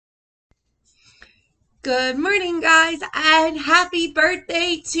Good morning, guys, and happy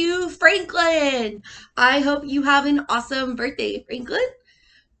birthday to Franklin. I hope you have an awesome birthday, Franklin.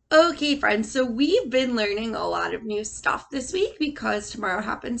 Okay, friends, so we've been learning a lot of new stuff this week because tomorrow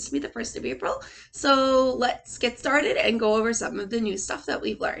happens to be the 1st of April. So let's get started and go over some of the new stuff that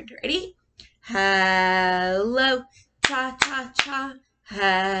we've learned. Ready? Hello, cha-cha-cha.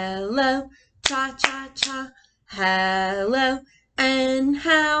 Hello, cha-cha-cha. Hello, and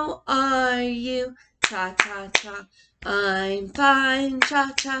how are you? Cha-cha-cha. I'm fine,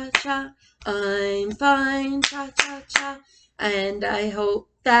 cha-cha-cha. I'm fine, cha-cha-cha. And I hope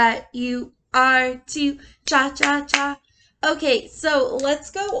that you are too, cha-cha-cha. Okay, so let's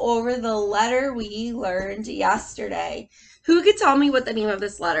go over the letter we learned yesterday. Who could tell me what the name of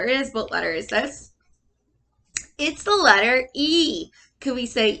this letter is? What letter is this? It's the letter E. Could we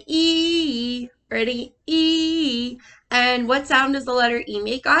say E? Ready? E. And what sound does the letter E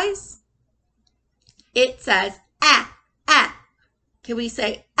make, guys? It says ah, ah. Can we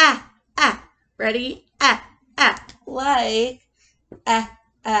say ah, ah? Ready? Ah, ah. Like egg,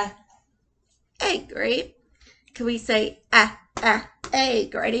 right? Can we say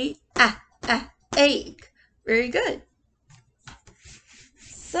egg? Ready? Egg. Very good.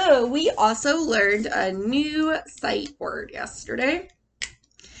 So we also learned a new sight word yesterday.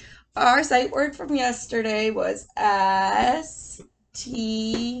 Our sight word from yesterday was S-T-O-P.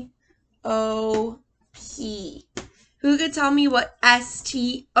 Who could tell me what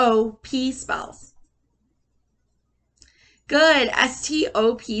S-T-O-P spells? Good.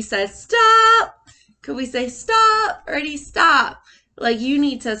 S-T-O-P says stop. Could we say stop? Ready? Stop. Like you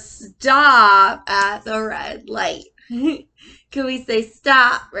need to stop at the red light. Can we say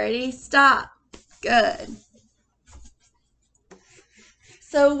stop? Ready? Stop. Good.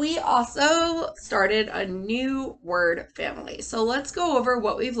 So we also started a new word family. So let's go over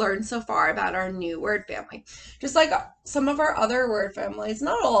what we've learned so far about our new word family. Just like some of our other word families,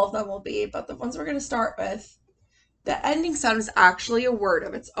 not all of them will be, but the ones we're going to start with, the ending sound is actually a word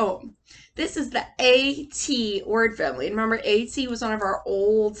of its own. This is the AT word family. And remember, AT was one of our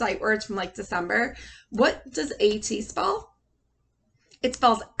old sight words from like December. What does AT spell? It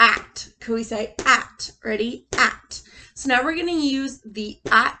spells at. Can we say at? Ready? At. So now we're going to use the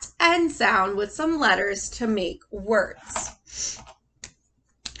at end sound with some letters to make words. So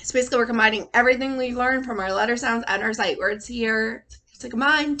basically we're combining everything we learned from our letter sounds and our sight words here to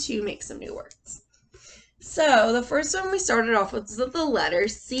combine to make some new words. So the first one we started off with is the letter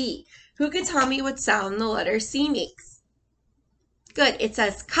C. Who could tell me what sound the letter C makes? Good. It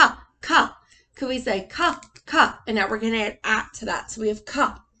says ka, ka. Could we say ka, ka? And now we're going to add at to that. So we have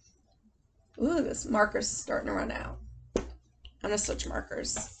ka. Ooh, this marker's starting to run out. I'm going to switch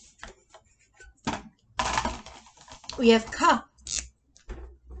markers. We have ka.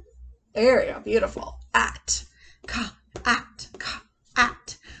 There we go. Beautiful. At. Ka, at, ka,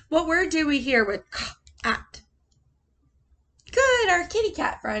 at. What word do we hear with ka, at? Good. Our kitty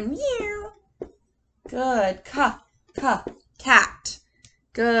cat friend. Meow. Good. Ka, ka, cat.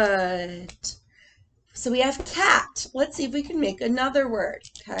 Good. So we have cat. Let's see if we can make another word.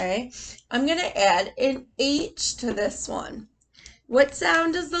 Okay. I'm going to add an H to this one. What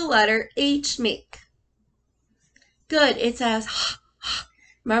sound does the letter H make? Good. It says ha, ha.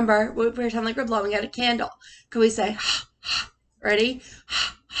 Remember, we pretend like we're blowing out a candle. Can we say ha, ha? Ready?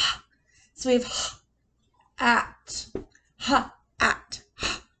 Ha, ha. So we have ha, at, ha, at,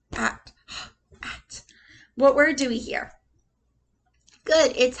 ha, at, ha, at. What word do we hear?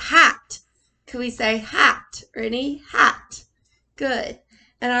 Good. It's hat. Can we say hat? Ready? Hat. Good.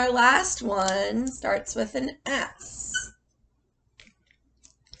 And our last one starts with an S.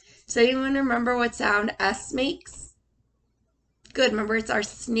 So anyone remember what sound S makes? Good. Remember, it's our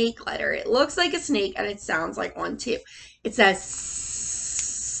snake letter. It looks like a snake and it sounds like one too. It says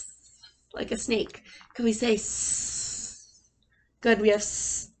S, like a snake. Can we say S? Good. We have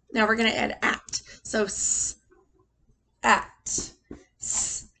S. Now we're going to add at. So S, at,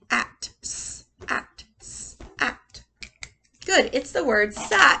 S, at, S, at, S, at. Good. It's the word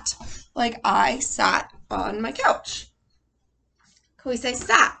sat, like I sat on my couch. Can we say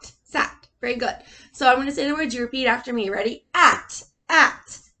sat? Sat. Very good. So I'm going to say the words. You repeat after me. Ready? At,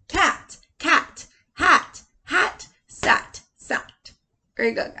 cat, cat, hat, hat, sat, sat.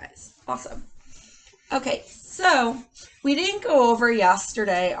 Very good, guys. Awesome. Okay, so we didn't go over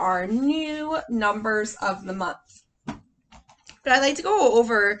yesterday our new numbers of the month. But I'd like to go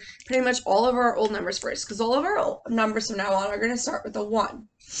over pretty much all of our old numbers first, because all of our numbers from now on are going to start with a 1.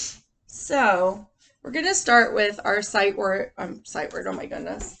 So we're going to start with our sight word, oh my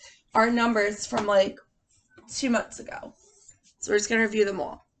goodness, our numbers from like 2 months ago. So we're just going to review them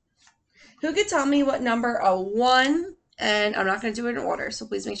all. Who could tell me what number a 1, and I'm not going to do it in order, so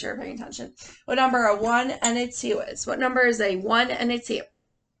please make sure you're paying attention. What number a 1 and a 2 is? What number is a 1 and a 2?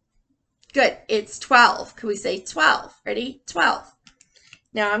 Good. It's 12. Could we say 12? Ready? 12.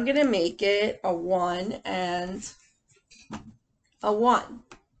 Now I'm going to make it a 1 and a 1.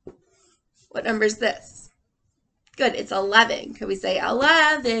 What number is this? Good. It's 11. Could we say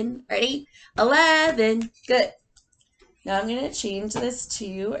 11? Ready? 11. Good. Now I'm going to change this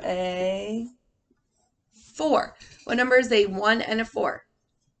to a 4. What number is a 1 and a 4?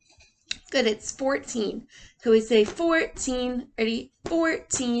 Good. It's 14. Could we say 14? Ready?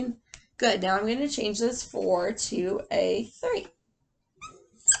 14. Good. Now I'm going to change this 4 to a 3.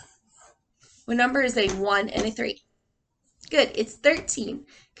 What number is a 1 and a 3? Good. It's 13.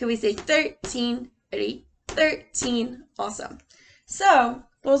 Can we say 13? Ready? 13. Awesome. So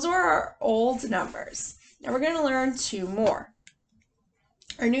those are our old numbers. Now we're going to learn 2 more.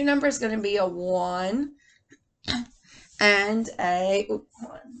 Our new number is going to be a 1 and a, oops,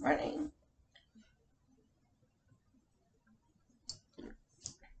 hold on, running.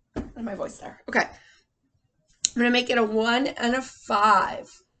 And my voice there. Okay. I'm going to make it a 1 and a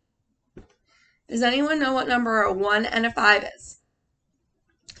 5. Does anyone know what number a 1 and a 5 is?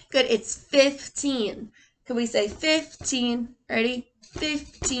 Good. It's 15. Can we say 15? Ready?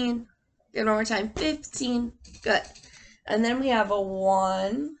 15. Good. One more time. 15. Good. And then we have a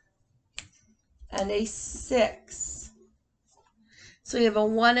 1 and a 6. So we have a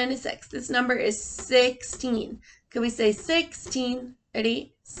 1 and a 6. This number is 16. Can we say 16?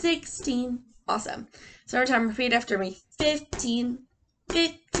 Ready? 16. Awesome. So every time, repeat after me. 15,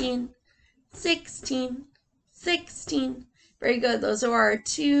 15, 16, 16. Very good. Those are our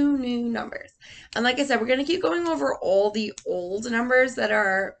 2 new numbers. And like I said, we're going to keep going over all the old numbers that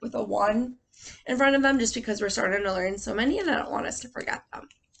are with a 1 in front of them just because we're starting to learn so many and I don't want us to forget them.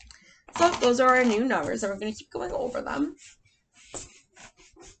 So those are our new numbers and we're going to keep going over them.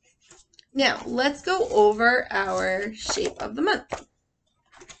 Now, let's go over our shape of the month.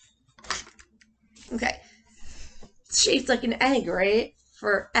 Okay. It's shaped like an egg, right?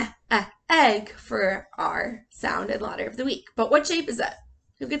 For egg for our sound and letter of the week. But what shape is it?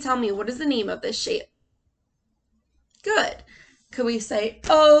 Who could tell me what is the name of this shape? Good. Could we say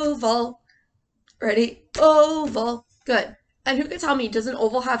oval? Ready? Oval. Good. And who could tell me, does an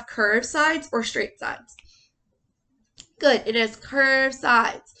oval have curved sides or straight sides? Good. It has curved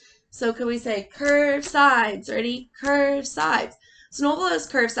sides. So could we say curved sides? Ready? Curved sides. So an oval has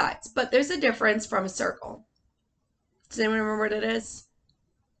curved sides, but there's a difference from a circle. Does anyone remember what it is?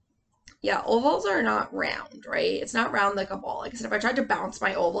 Yeah, ovals are not round, right? It's not round like a ball. Like I said, if I tried to bounce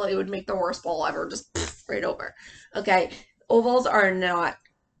my oval, it would make the worst ball ever, just right over. Okay, ovals are not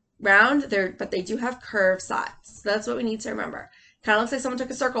round, but they do have curved sides. So that's what we need to remember. Kind of looks like someone took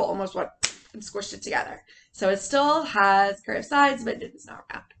a circle, almost went and squished it together. So it still has curved sides, but it is not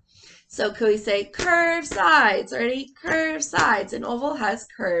round. So could we say curved sides? Ready? Curved sides. An oval has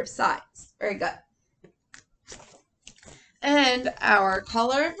curved sides. Very good. And our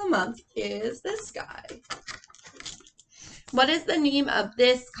color of the month is this guy. What is the name of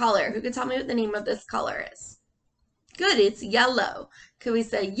this color? Who can tell me what the name of this color is? Good, it's yellow. Could we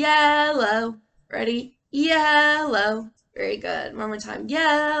say yellow? Ready? Yellow. Very good. One more time.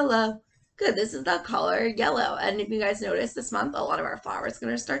 Yellow. Good, this is the color yellow. And if you guys notice this month, a lot of our flowers are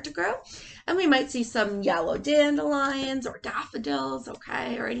going to start to grow. And we might see some yellow dandelions or daffodils,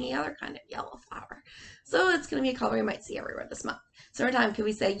 okay, or any other kind of yellow flower. So it's going to be a color we might see everywhere this month. So every time, can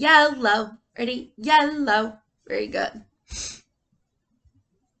we say yellow? Ready? Yellow. Very good.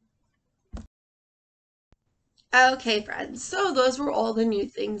 Okay, friends. So those were all the new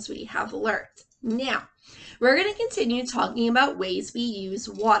things we have learned. Now, we're going to continue talking about ways we use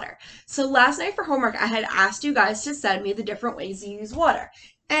water. So last night for homework, I had asked you guys to send me the different ways you use water.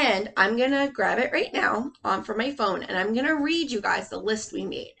 And I'm going to grab it right now from my phone, and I'm going to read you guys the list we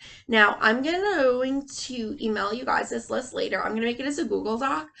made. Now, I'm going to email you guys this list later. I'm going to make it as a Google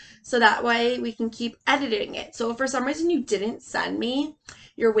Doc, so that way we can keep editing it. So if for some reason you didn't send me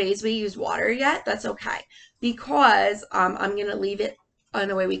your ways we use water yet, that's okay, because I'm going to leave it on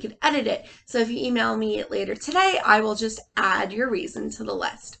a way we can edit it. So if you email me later today, I will just add your reason to the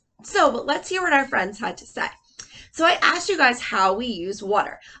list. So, but let's hear what our friends had to say. So I asked you guys how we use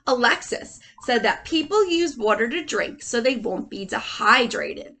water. Alexis said that people use water to drink so they won't be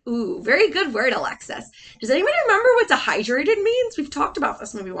dehydrated. Ooh, very good word, Alexis. Does anybody remember what dehydrated means? We've talked about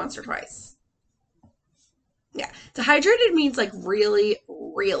this maybe once or twice. Yeah, dehydrated means like really,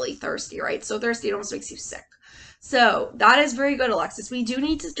 really thirsty, right? So thirsty it almost makes you sick. So that is very good, Alexis. We do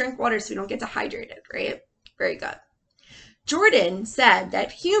need to drink water so we don't get dehydrated, right? Very good. Jordan said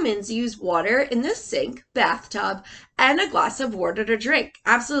that humans use water in the sink, bathtub, and a glass of water to drink.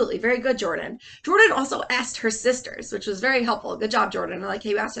 Absolutely. Very good, Jordan. Jordan also asked her sisters, which was very helpful. Good job, Jordan. I like how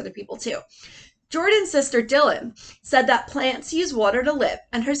you asked other people too. Jordan's sister Dylan said that plants use water to live,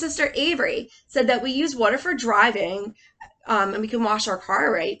 and her sister Avery said that we use water for driving, and we can wash our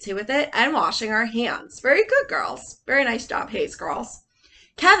car, right, too, with it, and washing our hands. Very good, girls. Very nice job, Hayes girls.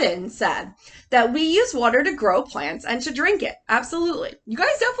 Kevin said that we use water to grow plants and to drink it. Absolutely. You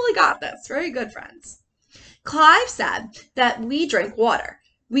guys definitely got this. Very good, friends. Clive said that we drink water.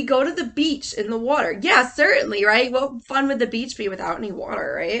 We go to the beach in the water. Yeah, certainly, right? What fun would the beach be without any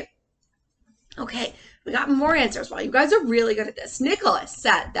water, right? Okay, we got more answers. Wow, you guys are really good at this. Nicholas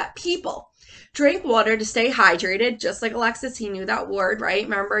said that people drink water to stay hydrated, just like Alexis. He knew that word, right?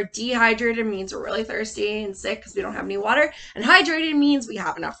 Remember, dehydrated means we're really thirsty and sick because we don't have any water, and hydrated means we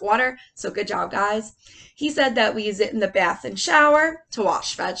have enough water. So good job, guys. He said that we use it in the bath and shower, to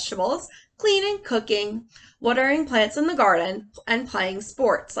wash vegetables, cleaning, cooking, watering plants in the garden, and playing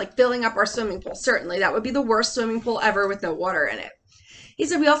sports, like filling up our swimming pool. Certainly, that would be the worst swimming pool ever with no water in it. He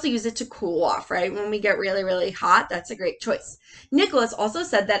said we also use it to cool off, right? When we get really, really hot, that's a great choice. Nicholas also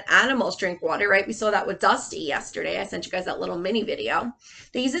said that animals drink water, right? We saw that with Dusty yesterday. I sent you guys that little mini video.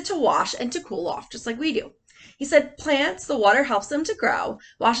 They use it to wash and to cool off, just like we do. He said plants, the water helps them to grow,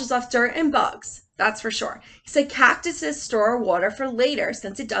 washes off dirt and bugs. That's for sure. He said cactuses store water for later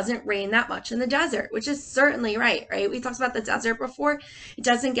since it doesn't rain that much in the desert, which is certainly right? We talked about the desert before. It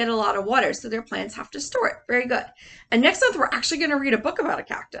doesn't get a lot of water, so their plants have to store it. Very good. And next month, we're actually going to read a book about a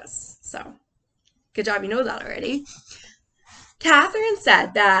cactus. So good job, you know that already. Catherine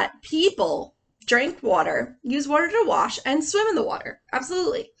said that people drink water, use water to wash, and swim in the water.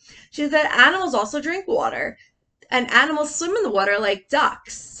 Absolutely. She said that animals also drink water, and animals swim in the water like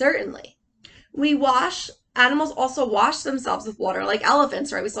ducks. Certainly. Animals also wash themselves with water like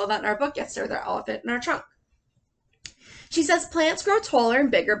elephants, right? We saw that in our book yesterday, their elephant in our trunk. She says plants grow taller and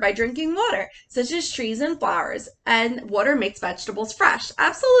bigger by drinking water, such as trees and flowers, and water makes vegetables fresh.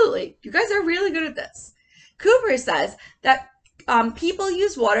 Absolutely. You guys are really good at this. Cooper says that people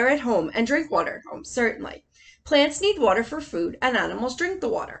use water at home and drink water at home. Certainly. Plants need water for food, and animals drink the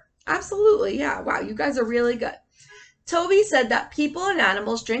water. Absolutely. Yeah. Wow. You guys are really good. Toby said that people and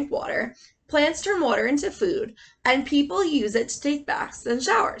animals drink water, plants turn water into food, and people use it to take baths and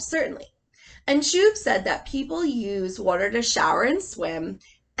showers. Certainly. And Shub said that people use water to shower and swim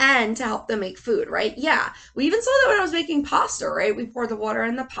and to help them make food, right? Yeah. We even saw that when I was making pasta, right? We poured the water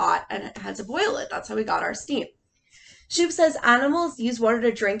in the pot and had to boil it. That's how we got our steam. Shub says animals use water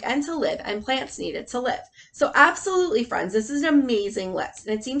to drink and to live, and plants need it to live. So absolutely, friends, this is an amazing list.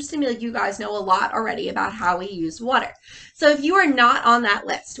 And it seems to me like you guys know a lot already about how we use water. So if you are not on that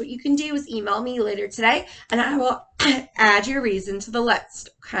list, what you can do is email me later today, and I will add your reason to the list,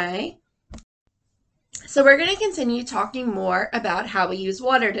 okay? So we're going to continue talking more about how we use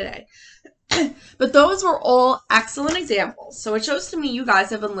water today. But those were all excellent examples. So it shows to me you guys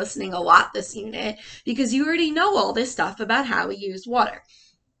have been listening a lot this unit because you already know all this stuff about how we use water.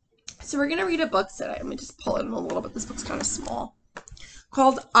 So we're going to read a book today. Let me just pull it in a little bit. This book's kind of small.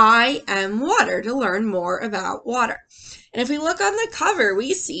 Called I Am Water, to learn more about water. And if we look on the cover,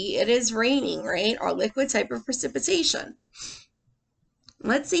 we see it is raining, right? Our liquid type of precipitation.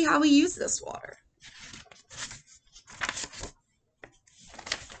 Let's see how we use this water.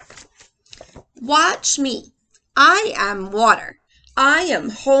 Watch me. I am water. I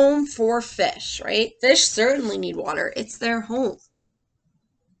am home for fish, right? Fish certainly need water. It's their home.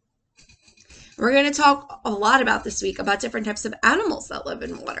 We're going to talk a lot about this week about different types of animals that live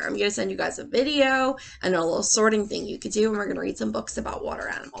in water. I'm going to send you guys a video and a little sorting thing you could do, and we're going to read some books about water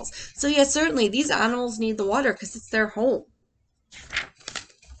animals. So yeah, certainly these animals need the water because it's their home.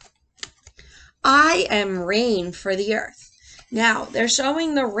 I am rain for the earth. Now, they're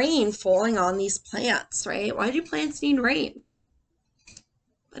showing the rain falling on these plants, right? Why do plants need rain?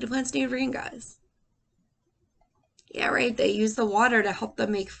 Why do plants need rain, guys? Yeah, right. They use the water to help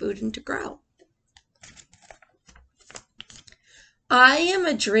them make food and to grow. I am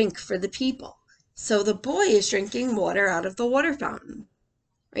a drink for the people. So the boy is drinking water out of the water fountain,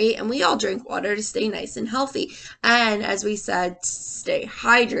 right? And we all drink water to stay nice and healthy. And as we said, stay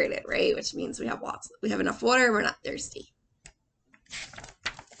hydrated, right? Which means we have enough water and we're not thirsty.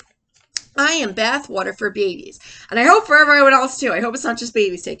 I am bath water for babies. And I hope for everyone else too. I hope it's not just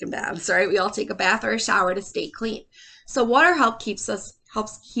babies taking baths, right? We all take a bath or a shower to stay clean. So water helps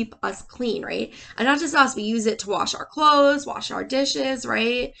keep us clean, right? And not just us, we use it to wash our clothes, wash our dishes,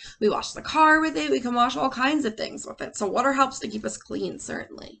 right? We wash the car with it. We can wash all kinds of things with it. So water helps to keep us clean,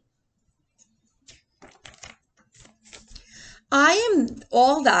 certainly. I am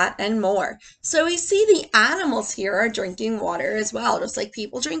all that and more. So we see the animals here are drinking water as well. Just like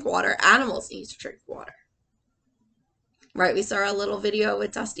people drink water, animals need to drink water. Right, we saw a little video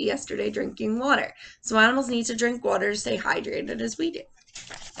with Dusty yesterday drinking water. So animals need to drink water to stay hydrated as we do.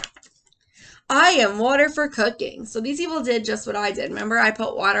 I am water for cooking. So these people did just what I did. Remember, I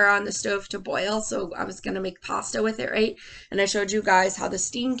put water on the stove to boil, so I was going to make pasta with it, right? And I showed you guys how the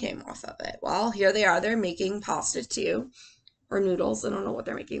steam came off of it. Well, here they are. They're making pasta too, or noodles. I don't know what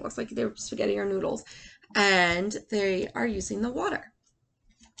they're making. It looks like they're spaghetti or noodles. And they are using the water.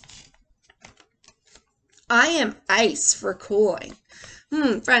 I am ice for cooling.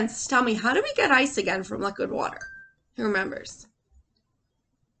 Friends, tell me, how do we get ice again from liquid water? Who remembers?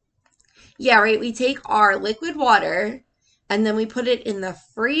 Yeah, right. We take our liquid water and then we put it in the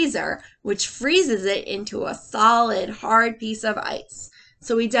freezer, which freezes it into a solid, hard piece of ice.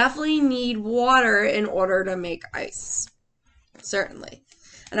 So we definitely need water in order to make ice. Certainly.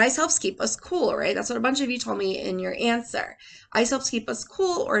 And ice helps keep us cool, right? That's what a bunch of you told me in your answer. Ice helps keep us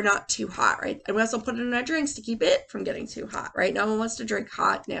cool or not too hot, right? And we also put it in our drinks to keep it from getting too hot, right? No one wants to drink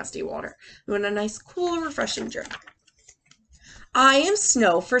hot, nasty water. We want a nice, cool, refreshing drink. I am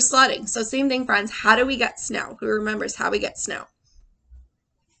snow for sledding. So same thing, friends. How do we get snow? Who remembers how we get snow?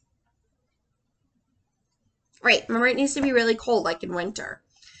 Right. Remember, it needs to be really cold, like in winter.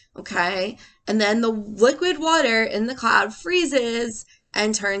 Okay. And then the liquid water in the cloud freezes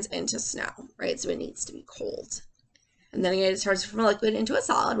and turns into snow, right? So it needs to be cold. And then again, it turns from a liquid into a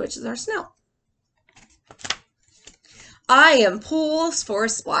solid, which is our snow. I am pools for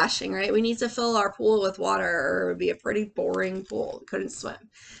splashing, right? We need to fill our pool with water or it would be a pretty boring pool. We couldn't swim.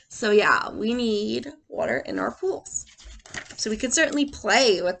 So yeah, we need water in our pools. So we could certainly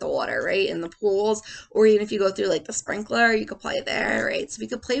play with the water, right? In the pools, or even if you go through like the sprinkler, you could play there, right? So we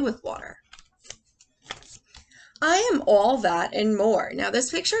could play with water. I am all that and more. Now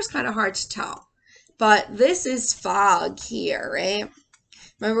this picture is kind of hard to tell, but this is fog here, right?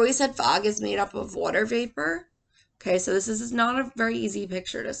 Remember we said fog is made up of water vapor? Okay, so this is not a very easy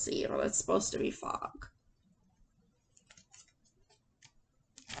picture to see. Well, it's supposed to be fog.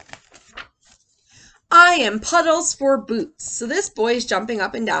 I am puddles for boots. So this boy is jumping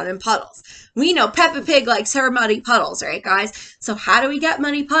up and down in puddles. We know Peppa Pig likes her muddy puddles, right, guys? So how do we get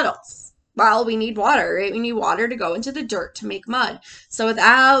muddy puddles? Well, we need water, right? We need water to go into the dirt to make mud. So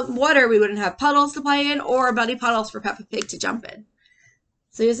without water, we wouldn't have puddles to play in or muddy puddles for Peppa Pig to jump in.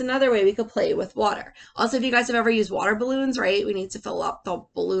 So here's another way we could play with water. Also, if you guys have ever used water balloons, right, we need to fill up the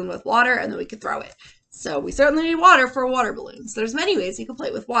balloon with water and then we could throw it. So we certainly need water for a water balloon. So there's many ways you can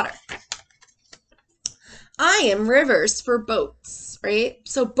play with water. I am rivers for boats, right?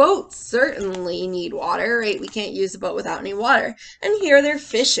 So boats certainly need water, right? We can't use a boat without any water. And here they're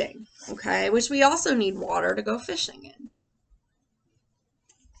fishing, okay, which we also need water to go fishing in.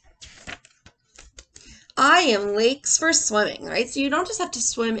 I am lakes for swimming, right? So you don't just have to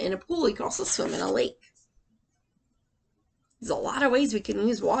swim in a pool, you can also swim in a lake. There's a lot of ways we can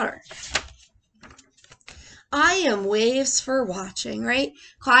use water. I am waves for watching, right?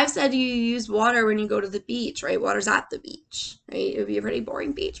 Clive said you use water when you go to the beach, right? Water's at the beach, right? It would be a pretty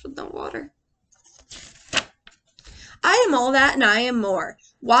boring beach with no water. I am all that and I am more.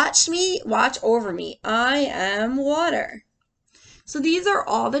 Watch me, watch over me. I am water. So these are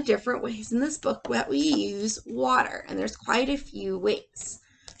all the different ways in this book that we use water, and there's quite a few ways.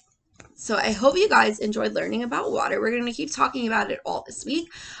 So I hope you guys enjoyed learning about water. We're going to keep talking about it all this week.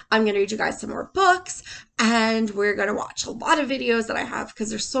 I'm going to read you guys some more books, and we're going to watch a lot of videos that I have because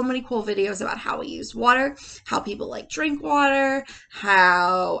there's so many cool videos about how we use water, how people like drink water,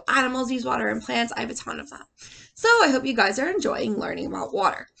 how animals use water and plants. I have a ton of them. So I hope you guys are enjoying learning about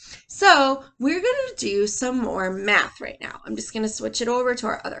water. So we're going to do some more math right now. I'm just going to switch it over to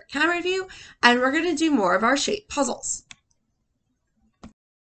our other camera view, and we're going to do more of our shape puzzles.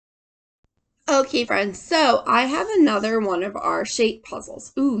 Okay, friends, so I have another one of our shape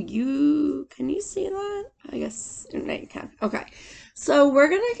puzzles. Ooh, can you see that? I guess, no, you can. Okay, so we're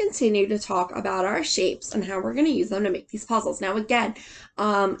going to continue to talk about our shapes and how we're going to use them to make these puzzles. Now, again,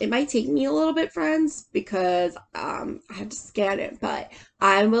 it might take me a little bit, friends, because I have to scan it, but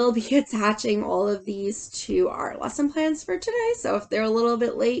I will be attaching all of these to our lesson plans for today. So if they're a little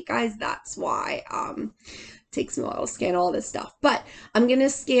bit late, guys, that's why. Takes me a while to scan all this stuff, but I'm going to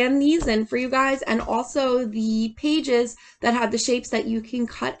scan these in for you guys, and also the pages that have the shapes that you can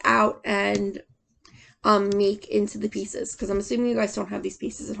cut out and make into the pieces, because I'm assuming you guys don't have these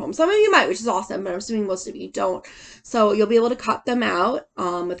pieces at home. Some of you might, which is awesome, but I'm assuming most of you don't. So you'll be able to cut them out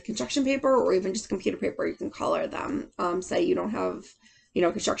with construction paper or even just computer paper. You can color them. Say you don't have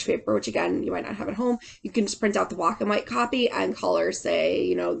construction paper, which again, you might not have at home. You can just print out the black and white copy and color,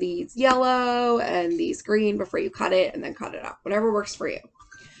 say, these yellow and these green before you cut it, and then cut it up, whatever works for you.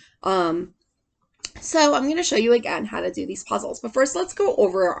 So I'm going to show you again how to do these puzzles, but first let's go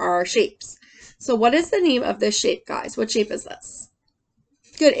over our shapes. So what is the name of this shape, guys? What shape is this?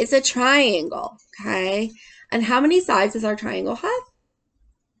 Good, it's a triangle, okay? And how many sides does our triangle have?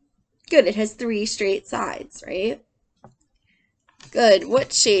 Good, it has 3 straight sides, right? Good,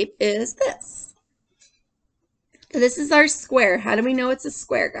 what shape is this? This is our square. How do we know it's a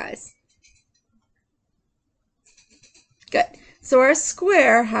square, guys? Good, so our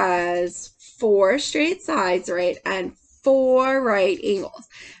square has 4 straight sides, right? And 4 right angles.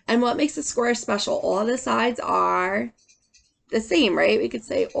 And what makes a square special? All the sides are the same, right? We could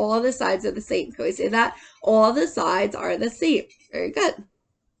say all the sides are the same. Can we say that? All the sides are the same. Very good.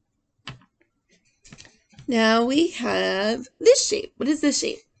 Now we have this shape. What is this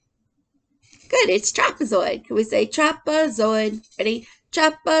shape? Good, it's trapezoid. Can we say trapezoid? Ready?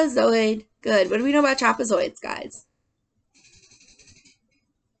 Trapezoid. Good. What do we know about trapezoids, guys?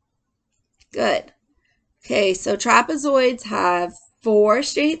 Good. Okay, so trapezoids have 4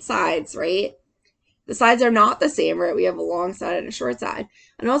 straight sides, right? The sides are not the same, right? We have a long side and a short side.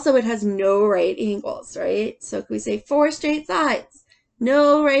 And also it has no right angles, right? So can we say 4 straight sides?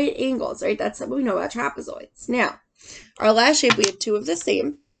 No right angles, right? That's what we know about trapezoids. Now, our last shape, we have 2 of the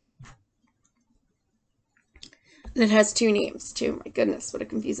same. And it has 2 names, too. My goodness, what a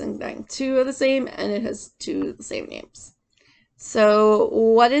confusing thing. 2 of the same, and it has 2 of the same names. So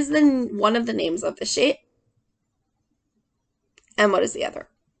what is one of the names of the shape? And what is the other?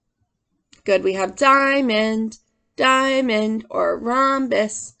 Good, we have diamond, diamond, or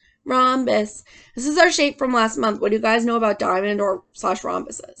rhombus, rhombus. This is our shape from last month. What do you guys know about diamond or /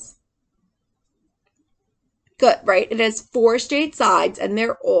 rhombuses? Good, right? It has 4 straight sides, and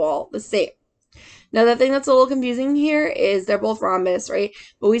they're all the same. Now, the thing that's a little confusing here is they're both rhombus, right?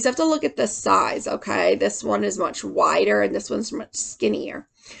 But we just have to look at the size, okay? This one is much wider, and this one's much skinnier.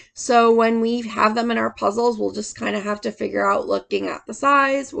 So when we have them in our puzzles, we'll just kind of have to figure out, looking at the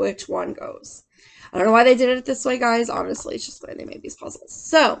size, which one goes. I don't know why they did it this way, guys. Honestly, it's just the way they made these puzzles.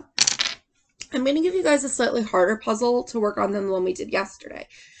 So I'm going to give you guys a slightly harder puzzle to work on than the one we did yesterday.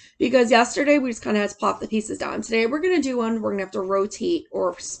 Because yesterday we just kind of had to plop the pieces down. Today we're going to do one, we're going to have to rotate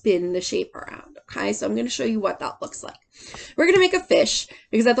or spin the shape around. Okay, so I'm going to show you what that looks like. We're going to make a fish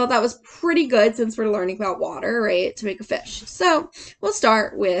because I thought that was pretty good since we're learning about water, right, to make a fish. So we'll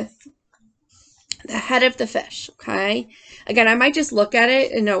start with the head of the fish, okay? Again, I might just look at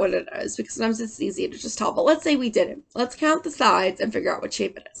it and know what it is because sometimes it's easy to just tell. But let's say we didn't. Let's count the sides and figure out what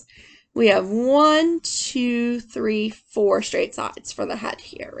shape it is. We have 1, 2, 3, 4 straight sides for the head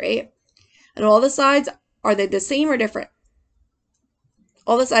here, right? And all the sides, are they the same or different?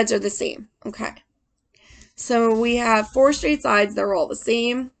 All the sides are the same. Okay. So we have 4 straight sides. They're all the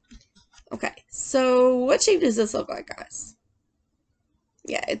same. Okay. So what shape does this look like, guys?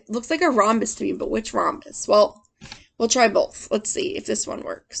 Yeah, it looks like a rhombus to me, but which rhombus? Well, we'll try both. Let's see if this one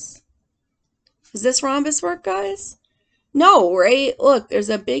works. Does this rhombus work, guys? No, right? Look, there's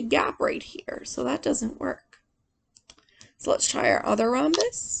a big gap right here, so that doesn't work. So let's try our other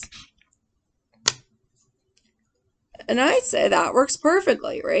rhombus. And I say that works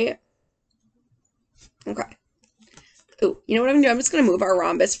perfectly, right? Okay. Ooh, you know what I'm going to do? I'm just going to move our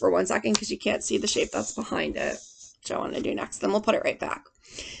rhombus for 1 second because you can't see the shape that's behind it, which I want to do next. Then we'll put it right back.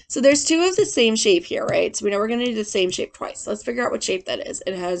 So there's 2 of the same shape here, right? So we know we're going to do the same shape twice. Let's figure out what shape that is.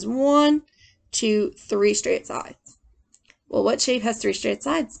 It has 1, 2, 3 straight sides. Well, what shape has 3 straight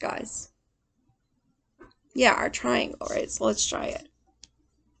sides, guys? Yeah, our triangle, right? So let's try it.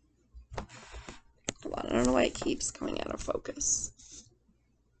 Hold on, I don't know why it keeps coming out of focus.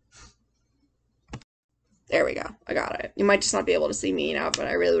 There we go. I got it. You might just not be able to see me now, but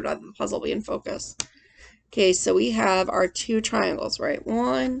I really would rather the puzzle be in focus. Okay, so we have our 2 triangles, right?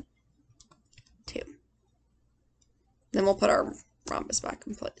 1, 2. Then we'll put our rhombus back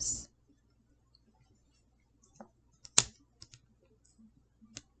in place.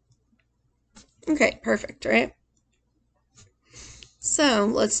 Okay, perfect, right? So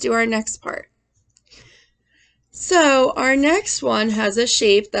let's do our next part. So our next one has a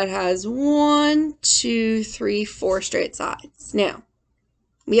shape that has 1, 2, 3, 4 straight sides. Now,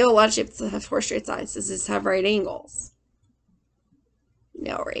 we have a lot of shapes that have 4 straight sides. Does this have right angles?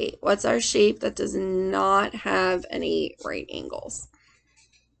 No, right? What's our shape that does not have any right angles?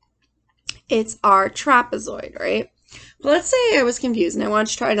 It's our trapezoid, right? But let's say I was confused and I wanted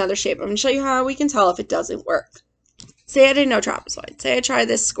to try another shape. I'm going to show you how we can tell if it doesn't work. Say I didn't know trapezoid. Say I try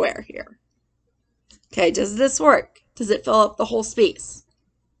this square here. Okay, does this work? Does it fill up the whole space?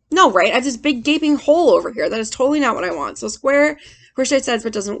 No, right? I have this big gaping hole over here. That is totally not what I want. So square, 4 straight sides,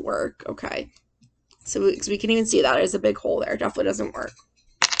 but doesn't work. Okay. So we can even see that. There's a big hole there. Definitely doesn't work.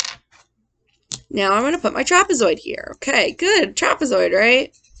 Now I'm going to put my trapezoid here. Okay, good. Trapezoid,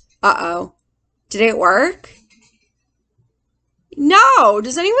 right? Uh-oh. Did it work? No.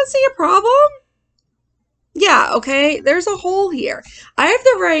 Does anyone see a problem? Yeah, okay. There's a hole here. I have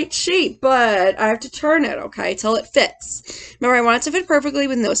the right shape, but I have to turn it, okay, till it fits. Remember, I want it to fit perfectly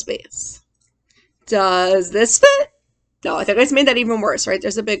with no space. Does this fit? No, I think I just made that even worse, right?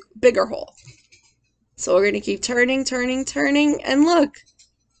 There's a bigger hole. So we're going to keep turning, turning, turning, and look.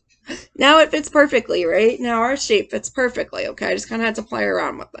 Now it fits perfectly, right? Now our shape fits perfectly, okay? I just kind of had to play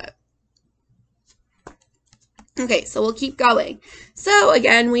around with it. Okay, so we'll keep going. So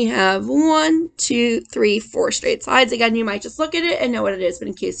again, we have 1, 2, 3, 4 straight sides. Again, you might just look at it and know what it is, but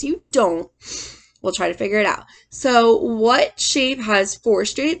in case you don't, we'll try to figure it out. So what shape has 4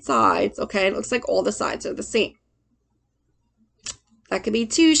 straight sides? Okay, it looks like all the sides are the same. That could be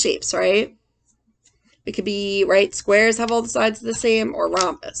 2 shapes, right? It could be, right, squares have all the sides the same, or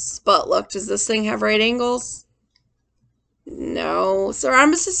rhombus. But look, does this thing have right angles? No. So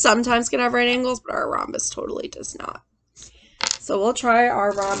rhombuses sometimes can have right angles, but our rhombus totally does not. So we'll try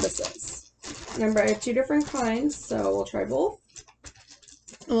our rhombuses. Remember, I have 2 different kinds, so we'll try both.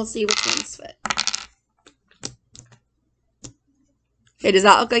 And we'll see which ones fit. Okay, does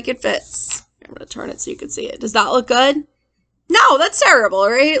that look like it fits? I'm going to turn it so you can see it. Does that look good? No, that's terrible,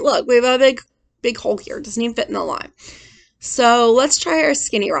 right? Look, we have a big hole here. It doesn't even fit in the line. So let's try our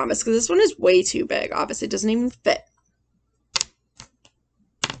skinny rhombus, because this one is way too big. Obviously, it doesn't even fit.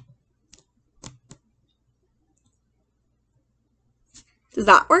 Does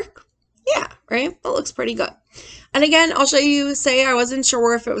that work? Yeah, right? It looks pretty good. And again, I'll show you, say I wasn't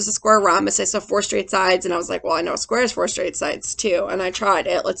sure if it was a square rhombus. I saw 4 straight sides, and I was like, well, I know a square has 4 straight sides too. And I tried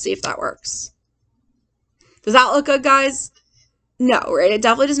it. Let's see if that works. Does that look good, guys? No, right? It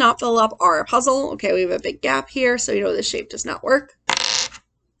definitely does not fill up our puzzle. Okay, we have a big gap here, so you know this shape does not work.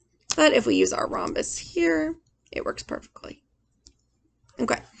 But if we use our rhombus here, it works perfectly.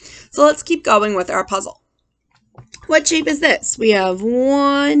 Okay, so let's keep going with our puzzle. What shape is this? We have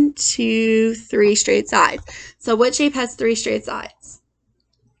 1, 2, 3 straight sides. So what shape has 3 straight sides?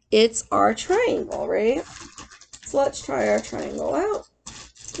 It's our triangle, right? So let's try our triangle out.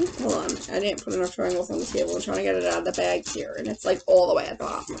 Hold on, I didn't put enough triangles on the table. I'm trying to get it out of the bag here, and it's like all the way at the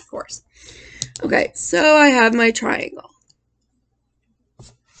bottom, of course. Okay, so I have my triangle.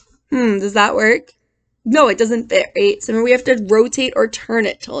 Does that work? No, it doesn't fit, right? So we have to rotate or turn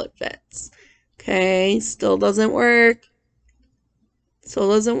it till it fits. Okay, still doesn't work. Still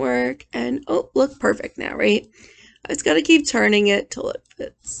doesn't work. And, oh, look, perfect now, right? I just got to keep turning it till it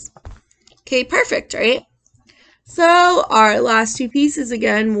fits. Okay, perfect, right? So our last 2 pieces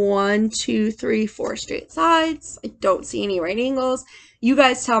again, 1, 2, 3, 4 straight sides. I don't see any right angles. You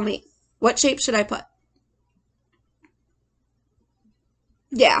guys tell me, what shape should I put?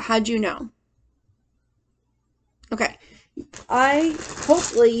 Yeah, how'd you know? Okay,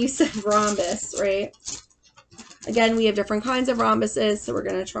 hopefully you said rhombus, right? Again, we have different kinds of rhombuses, so we're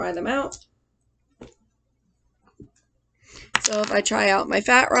going to try them out. So if I try out my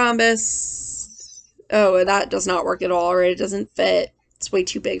fat rhombus, oh, that does not work at all, right? It doesn't fit. It's way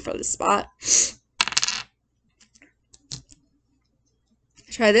too big for this spot.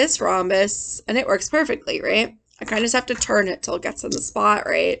 Try this rhombus, and it works perfectly, right? I kind of just have to turn it till it gets in the spot,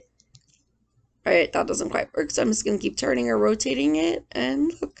 right? Right, that doesn't quite work, so I'm just going to keep turning or rotating it,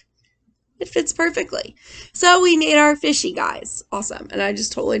 and look, it fits perfectly. So we made our fishy guys. Awesome, and I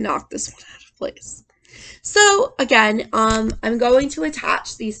just totally knocked this one out of place. So again, I'm going to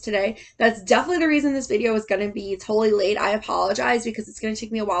attach these today. That's definitely the reason this video is going to be totally late. I apologize because it's going to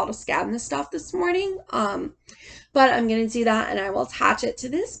take me a while to scan this stuff this morning. But I'm going to do that and I will attach it to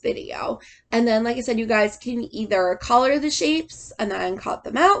this video. And then, like I said, you guys can either color the shapes and then cut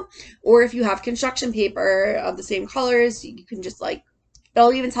them out, or if you have construction paper of the same colors, you can just like,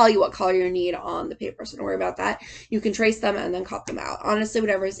 it'll even tell you what color you need on the paper, so don't worry about that. You can trace them and then cut them out. Honestly,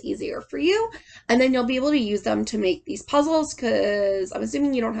 whatever is easier for you. And then you'll be able to use them to make these puzzles, because I'm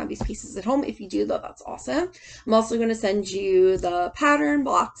assuming you don't have these pieces at home. If you do, though, that's awesome. I'm also going to send you the pattern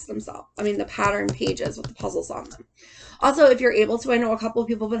blocks themselves. I mean, the pattern pages with the puzzles on them. Also, if you're able to, I know a couple of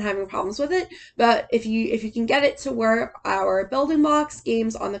people have been having problems with it, but if you can get it to work, our building blocks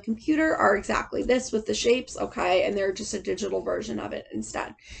games on the computer are exactly this with the shapes, okay, and they're just a digital version of it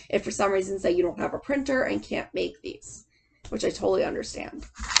instead. If for some reason, say you don't have a printer and can't make these, which I totally understand.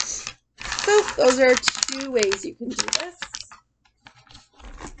 So those are 2 ways you can do this.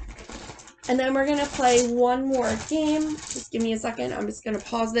 And then we're going to play one more game. Just give me a second. I'm just going to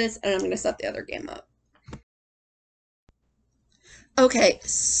pause this and I'm going to set the other game up. Okay,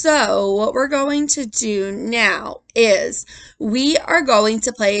 so what we're going to do now is we are going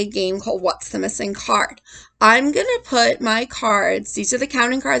to play a game called What's the Missing Card? I'm going to put my cards, these are the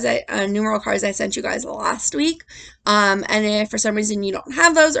counting cards, numeral cards I sent you guys last week. And if for some reason you don't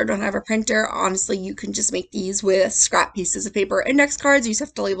have those or don't have a printer, honestly, you can just make these with scrap pieces of paper index cards. You just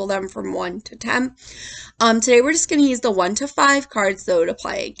have to label them from 1 to 10. Today we're just going to use the 1 to 5 cards though to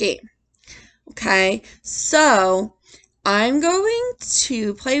play a game. Okay, so I'm going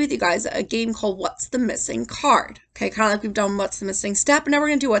to play with you guys a game called What's the Missing Card? Okay, kind of like we've done What's the Missing Step, and now we're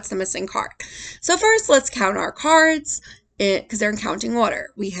going to do What's the Missing Card. So first, let's count our cards, because they're in counting order.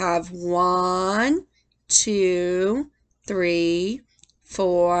 We have 1, 2, 3,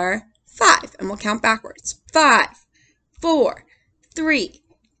 4, 5, and we'll count backwards. 5, 4, 3,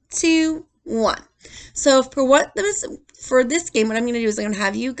 2, 1. So for this game, what I'm going to do is I'm going to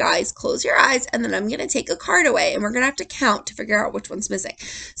have you guys close your eyes, and then I'm going to take a card away, and we're going to have to count to figure out which one's missing.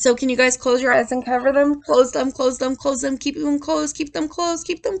 So can you guys close your eyes and cover them? Close them, close them, close them, keep them closed, keep them closed,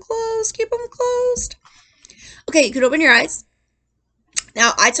 keep them closed, keep them closed. Okay, you can open your eyes.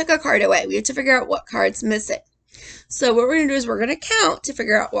 Now, I took a card away. We have to figure out what card's missing. So what we're going to do is we're going to count to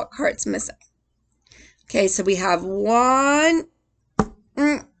figure out what card's missing. Okay, so we have 1,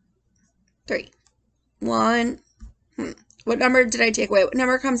 3. 1. What number did I take away? What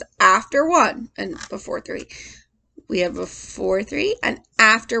number comes after 1 and before 3? We have before 3 and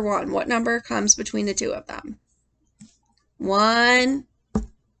after 1. What number comes between the two of them? 1,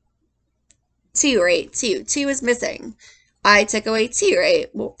 2, right? 2. 2 is missing. I took away 2, right?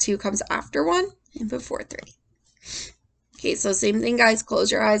 Well, 2 comes after 1 and before 3. Okay, so same thing, guys.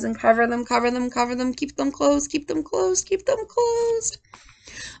 Close your eyes and cover them, cover them, cover them. Keep them closed, keep them closed, keep them closed.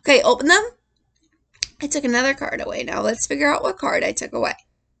 Okay, open them. I took another card away. Now let's figure out what card I took away.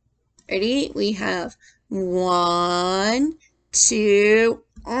 Ready? We have 1, 2,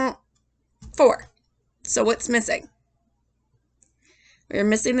 4. So what's missing? We're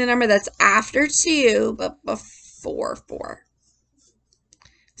missing the number that's after 2, but before 4.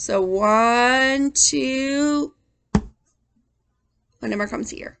 So 1, 2, what number comes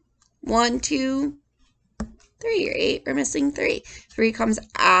here? 1, 2, 3, right? We're missing 3. 3 comes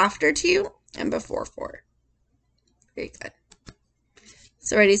after 2 and before 4. Very good.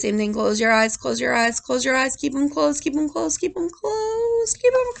 So ready, same thing. Close your eyes, close your eyes, close your eyes. Keep them closed, keep them closed, keep them closed,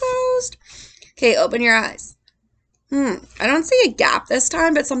 keep them closed. Okay, open your eyes. I don't see a gap this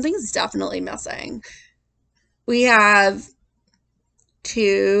time, but something's definitely missing. We have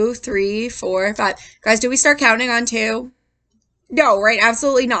 2, 3, 4, 5. Guys, do we start counting on 2? No, right?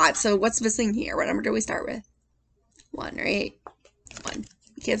 Absolutely not. So what's missing here? What number do we start with? 1, right? 1.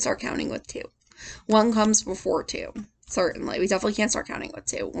 We can't start counting with 2. 1 comes before 2. Certainly. We definitely can't start counting with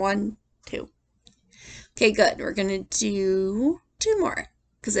 2. 1, 2. Okay, good. We're going to do 2 more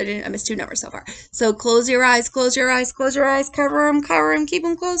because I missed 2 numbers so far. So close your eyes, close your eyes, close your eyes, cover them, keep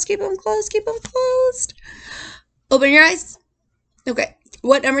them closed, keep them closed, keep them closed. Open your eyes. Okay,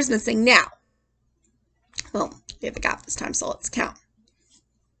 what number's missing now? Well, we have a gap this time, so let's count.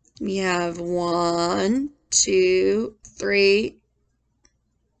 We have 1, 2, 3,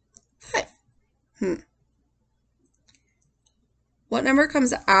 5. What number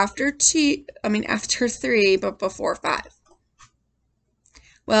comes after after 3, but before 5?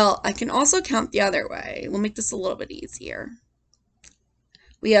 Well, I can also count the other way. We'll make this a little bit easier.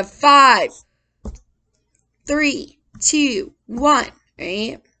 We have 5, 3, 2, 1,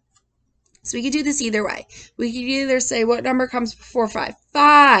 right? So we could do this either way. We could either say what number comes before 5?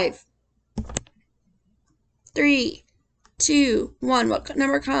 5, 3, 2, 1. What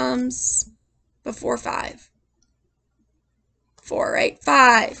number comes before 5? 4, right?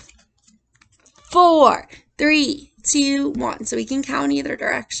 5, 4, 3, 2, 1. So we can count either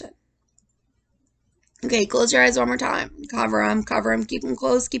direction. Okay, close your eyes one more time. Cover them, keep them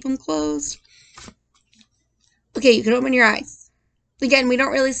closed, keep them closed. Okay, you can open your eyes. Again, we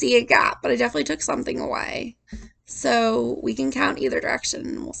don't really see a gap, but I definitely took something away. So we can count either direction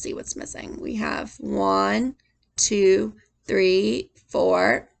and we'll see what's missing. We have 1, 2, 3,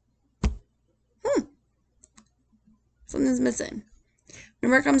 4. Something's missing.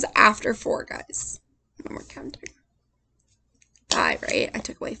 Number comes after 4, guys. When we're counting. 5, right? I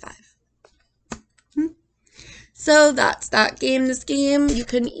took away 5. So that's that game. This game you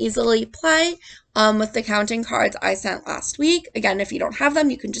can easily play with the counting cards I sent last week. Again, if you don't have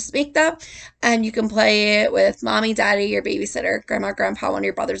them, you can just make them, and you can play it with mommy, daddy, your babysitter, grandma, grandpa, one of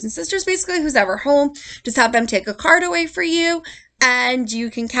your brothers and sisters, basically who's ever home. Just have them take a card away for you, and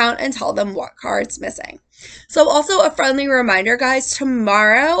you can count and tell them what card's missing. So also a friendly reminder, guys,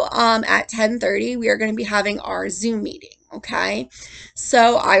 tomorrow at 10:30, we are going to be having our Zoom meeting. Okay,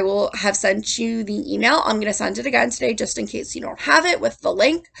 so I will have sent you the email. I'm going to send it again today just in case you don't have it with the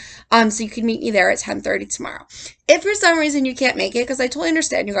link. So you can meet me there at 10:30 tomorrow. If for some reason you can't make it, because I totally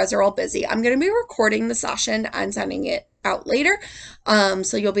understand you guys are all busy, I'm going to be recording the session and sending it out later.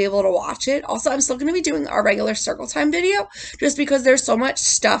 So you'll be able to watch it. Also, I'm still going to be doing our regular circle time video just because there's so much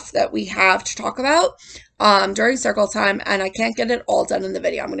stuff that we have to talk about during circle time, and I can't get it all done in the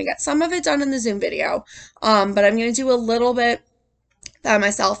video. I'm going to get some of it done in the Zoom video, but I'm going to do a little bit that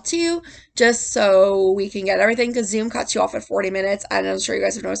myself too, just so we can get everything, because Zoom cuts you off at 40 minutes, and I'm sure you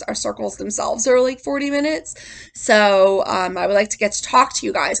guys have noticed our circles themselves are like 40 minutes. So I would like to get to talk to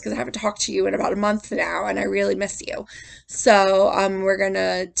you guys, because I haven't talked to you in about a month now, and I really miss you. So we're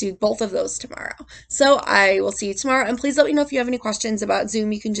gonna do both of those tomorrow. So I will see you tomorrow, and please let me know if you have any questions about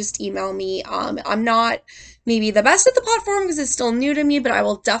Zoom. You can just email me. I'm not maybe the best at the platform because it's still new to me, but I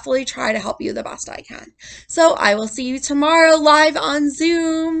will definitely try to help you the best I can. So I will see you tomorrow live on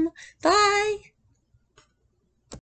Zoom. Bye.